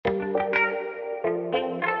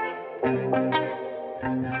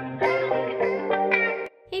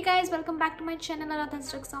Hey guys, welcome back to my channel.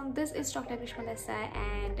 This is Dr.Grishma,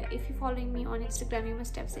 and if you're following me on Instagram, you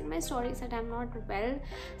must have seen my stories that I'm not well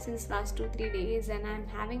since last 2-3 days, and I'm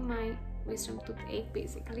having my wisdom toothache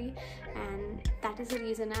basically, and that is the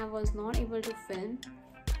reason I was not able to film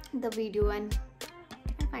the video. And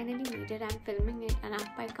I finally made it. I'm filming it and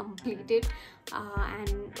I complete it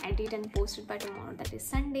and edit and post it by tomorrow, that is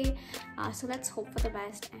Sunday. So let's hope for the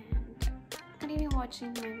best and continue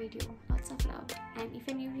watching my video. Lots of love, and if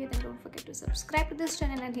you're new here, then don't forget to subscribe to this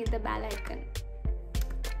channel and hit the bell icon.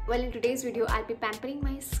 Well, in today's video I'll be pampering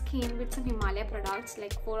my skin with some Himalaya products,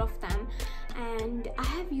 like 4 of them, and I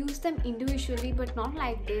have used them individually but not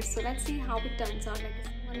like this. So let's see how it turns out. Like,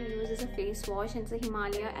 I'm going to use as a face wash, and it's a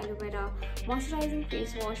Himalaya aloe vera moisturizing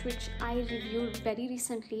face wash, which I reviewed very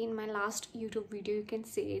recently in my last YouTube video. You can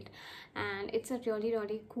see it, and it's a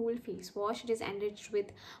really cool face wash. It is enriched with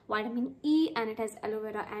vitamin E and it has aloe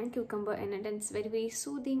vera and cucumber in it, and it's very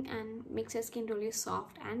soothing and makes your skin really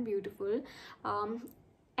soft and beautiful.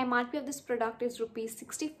 MRP of this product is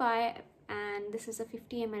 ₹65, and this is a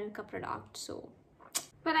 50 ml product. So,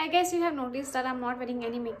 but I guess you have noticed that I'm not wearing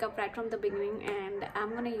any makeup right from the beginning, and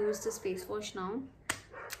I'm gonna use this face wash now.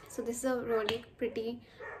 So this is a really pretty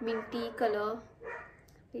minty color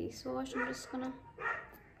face wash. I'm just gonna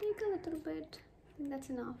take a little bit. I think that's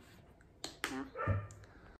enough. Yeah,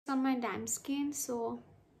 it's on my damp skin, so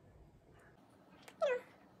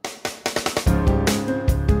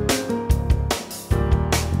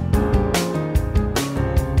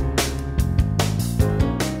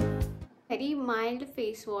very mild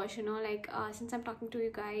face wash, you know, like since I'm talking to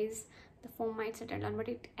you guys, the foam might settle down, but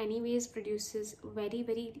it anyways produces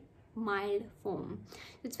very mild foam.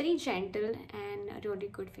 It's very gentle and a really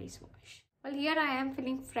good face wash. Well, here I am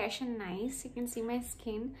feeling fresh and nice. You can see my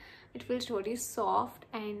skin, it feels really soft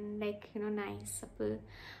and, like, you know, nice, supple.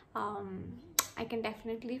 I can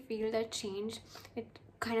definitely feel that change. It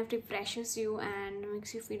kind of refreshes you and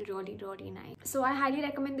makes you feel really nice. So I highly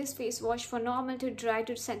recommend this face wash for normal to dry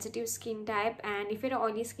to sensitive skin type, and if you're an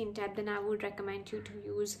oily skin type, then I would recommend you to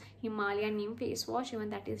use Himalaya neem face wash.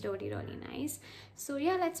 Even that is really nice. So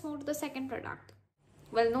yeah, let's move to the second product.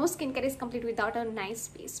 Well, no skincare is complete without a nice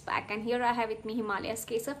face pack, and here I have with me Himalaya's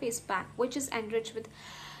Kesar face pack, which is enriched with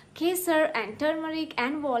kesar and turmeric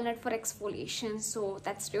and walnut for exfoliation. So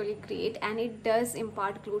that's really great, and it does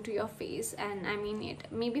impart glow to your face, and I mean,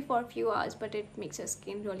 it maybe for a few hours, but it makes your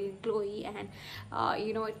skin really glowy, and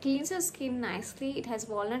you know, it cleans your skin nicely. It has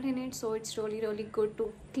walnut in it, so it's really good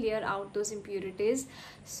to clear out those impurities.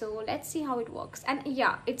 So let's see how it works. And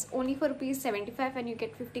yeah, it's only for ₹75, and you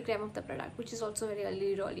get 50 grams of the product, which is also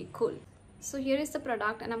really cool. So here is the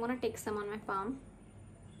product, and I'm gonna take some on my palm.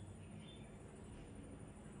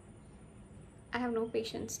 I have no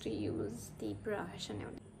patience to use the brush and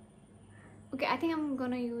everything. Okay, I think I'm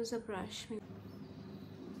gonna use a brush. Maybe.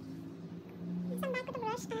 So I'm back with the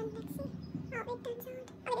brush, and let's see how it turns out.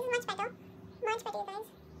 Okay, this is much better. Much better, you guys.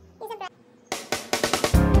 Use a brush.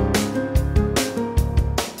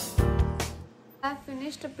 I've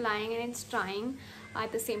finished applying and it's drying.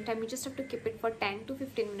 At the same time, you just have to keep it for 10 to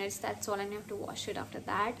 15 minutes. That's all, and you have to wash it after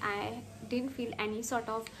that. I didn't feel any sort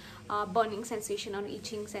of burning sensation or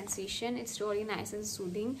itching sensation. It's really nice and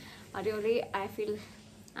soothing. Really, I feel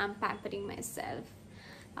I'm pampering myself.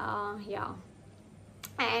 Yeah,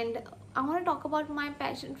 and I want to talk about my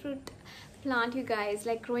passion fruit plant, you guys.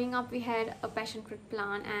 Like, growing up, we had a passion fruit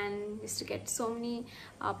plant and used to get so many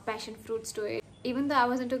passion fruits to it. Even though I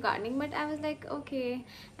was into gardening, but I was like, okay.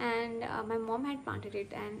 And my mom had planted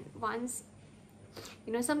it, and once,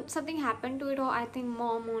 you know, something happened to it, or I think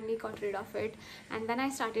mom only got rid of it, and then I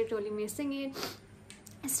started really missing it.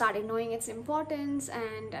 I started knowing its importance,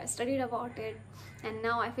 and I studied about it, and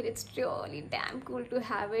now I feel it's really damn cool to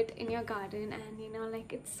have it in your garden. And you know,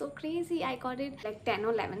 like, it's so crazy. I got it like 10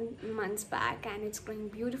 or 11 months back, and it's growing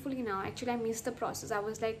beautifully now. Actually, I missed the process. I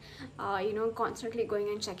was like, you know, constantly going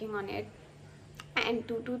and checking on it, and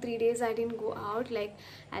 2 to 3 days I didn't go out like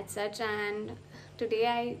as such, and today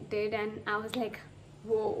I did, and I was like,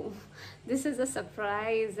 whoa, this is a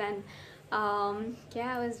surprise. And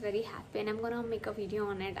yeah, I was very happy, and I'm gonna make a video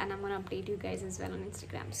on it, and I'm gonna update you guys as well on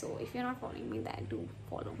Instagram. So if you're not following me, then do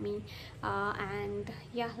follow me. And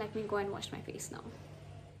yeah, let me go and wash my face now.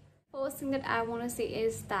 First thing that I want to say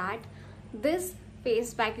is that this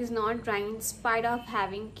face pack is not drying in spite of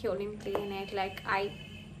having kaolin clay in it. Like, I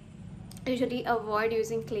usually avoid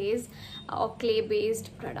using clays or clay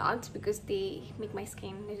based products because they make my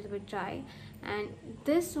skin a little bit dry, and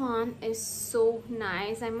this one is so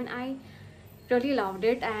nice. I mean, I really loved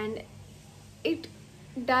it, and it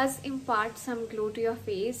does impart some glow to your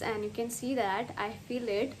face, and you can see that I feel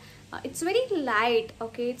it. It's very light,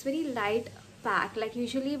 okay, it's very light pack. Like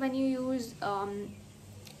usually when you use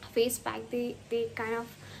face pack, they kind of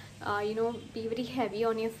you know, be very heavy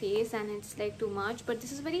on your face and it's like too much. But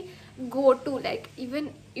this is very go to, like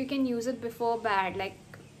even you can use it before bed, like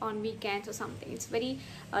on weekends or something. It's very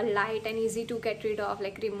light and easy to get rid of,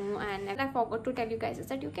 like remove. And I forgot to tell you guys is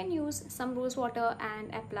that you can use some rose water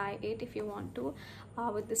and apply it if you want to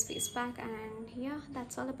with this face pack. And yeah,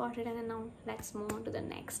 that's all about it. And then now let's move on to the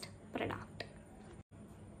next product.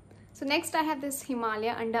 So next I have this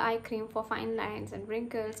Himalaya under eye cream for fine lines and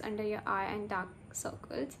wrinkles under your eye and dark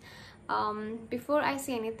circles. Before I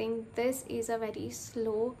say anything, this is a very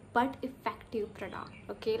slow but effective product,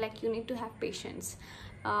 okay? Like you need to have patience.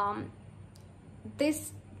 The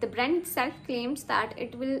brand itself claims that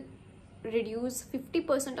it will reduce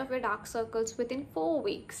 50% of your dark circles within 4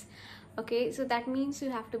 weeks. Okay, so that means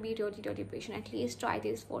you have to be really patient. At least try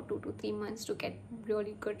this for 2 to 3 months to get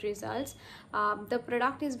really good results. The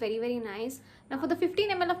product is very nice. Now for the 15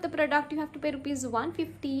 ml of the product, you have to pay rupees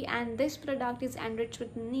 150, and this product is enriched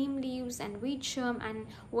with neem leaves and wheat germ and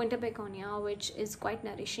winter begonia, which is quite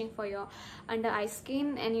nourishing for your under eye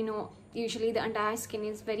skin. And you know, usually the under eye skin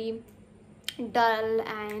is very dull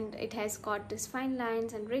and it has got this fine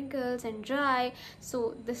lines and wrinkles and dry,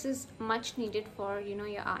 so this is much needed for, you know,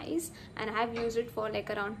 your eyes. And I have used it for like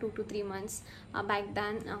around 2 to 3 months back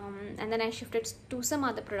then, and then I shifted to some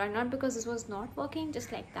other product, not because this was not working,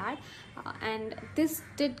 just like that, and this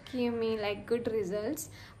did give me like good results.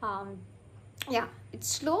 Yeah, it's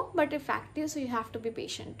slow but effective, so you have to be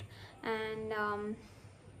patient. And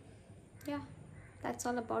yeah, that's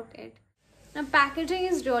all about it. Now packaging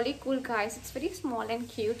is really cool, guys. It's very small and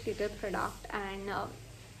cute little product, and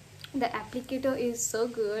the applicator is so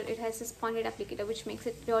good. It has this pointed applicator which makes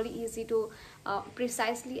it really easy to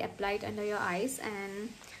precisely apply it under your eyes,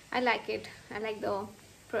 and I like it. I like the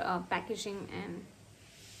packaging and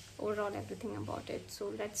overall everything about it.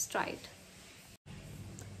 So let's try it.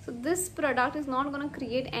 So this product is not going to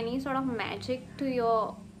create any sort of magic to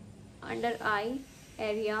your under eye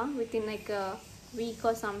area within like a week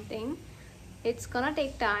or something. It's gonna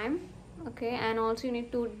take time, okay? And also you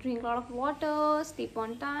need to drink a lot of water, sleep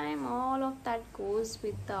on time. All of that goes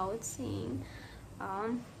without saying.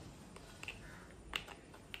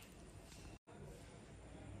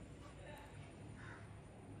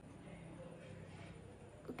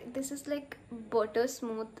 Okay, this is like butter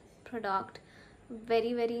smooth product,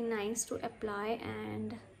 very nice to apply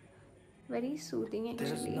and very soothing actually.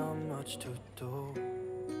 There's not much to do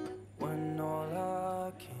when all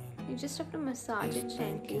I can. You just have to massage it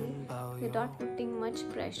gently without putting much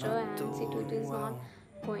pressure, and see to it is not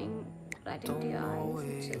going right into your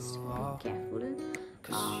eyes. Just be careful.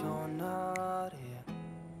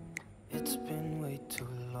 It's been way too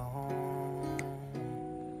long.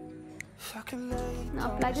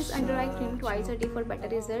 Now apply this under eye cream twice a day for better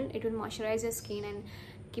result. It will moisturize your skin and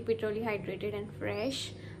keep it really hydrated and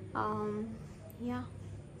fresh. Yeah,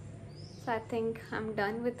 so I think I'm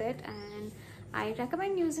done with it, and I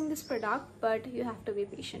recommend using this product, but you have to be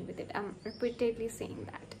patient with it. I'm repeatedly saying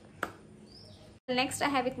that. Next I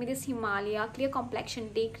have with me this Himalaya Clear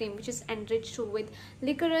Complexion Day Cream, which is enriched with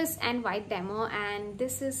licorice and white demo, and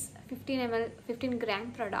this is 15 ml 15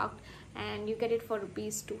 gram product, and you get it for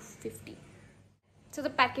rupees 250. So the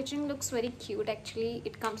packaging looks very cute actually.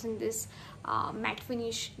 It comes in this matte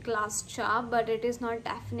finish glass jar, but it is not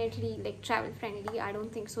definitely like travel friendly. I don't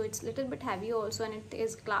think so. It's a little bit heavy also, and it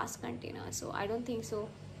is glass container, so I don't think so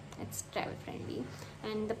it's travel friendly.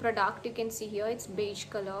 And the product you can see here, it's beige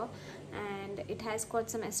color, and it has got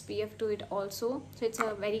some SPF to it also, so it's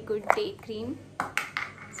a very good day cream.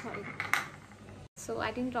 Sorry, so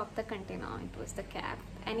I didn't drop the container, it was the cap.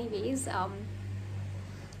 Anyways,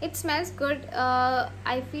 it smells good.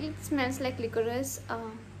 I feel it smells like licorice.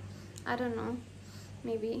 I don't know,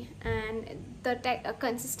 maybe. And the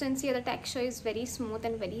consistency or the texture is very smooth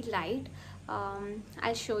and very light.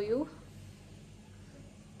 I'll show you.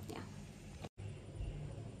 Yeah.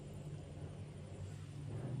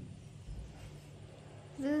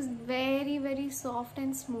 This is very soft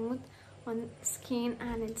and smooth on skin,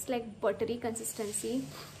 and it's like buttery consistency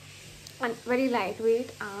and very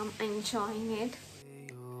lightweight. I'm enjoying it.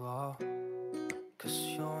 'Cause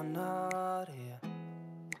you're not here.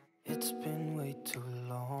 It's been way too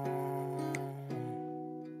long.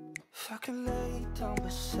 If I could lay down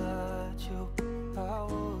beside you, I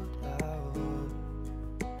would.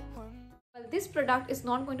 Well, this product is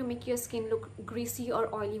not going to make your skin look greasy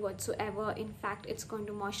or oily whatsoever. In fact, it's going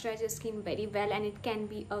to moisturize your skin very well, and it can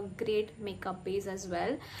be a great makeup base as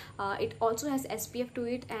well. It also has SPF to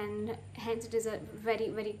it, and hence it is a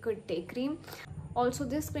very good day cream. Also,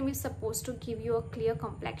 this cream is supposed to give you a clear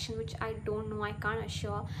complexion, which I don't know, I can't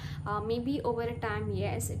assure. Maybe over a time,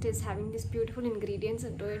 yes, it is having these beautiful ingredients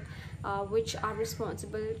into it, which are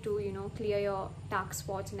responsible to, you know, clear your dark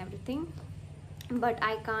spots and everything, but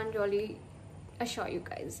I can't really assure you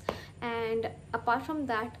guys. And apart from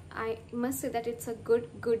that, I must say that it's a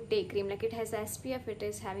good day cream. Like, it has SPF, it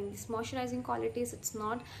is having these moisturizing qualities, it's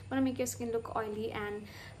not gonna make your skin look oily, and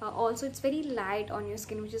also it's very light on your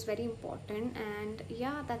skin, which is very important. And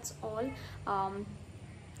yeah, that's all.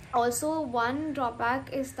 Also, one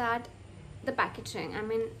drawback is that the packaging, I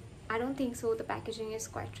mean, I don't think so the packaging is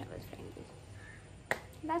quite travel friendly.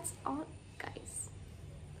 That's all, guys.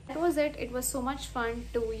 That was it. It was so much fun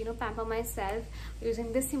to, you know, pamper myself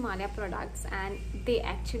using this Himalaya products, and they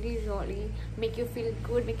actually really make you feel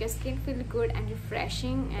good, make your skin feel good and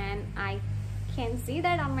refreshing, and I can see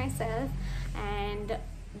that on myself. And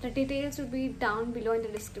the details will be down below in the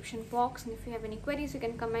description box, and if you have any queries, you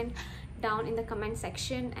can comment down in the comment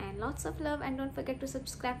section. And lots of love, and don't forget to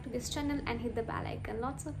subscribe to this channel and hit the bell icon.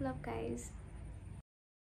 Lots of love, guys.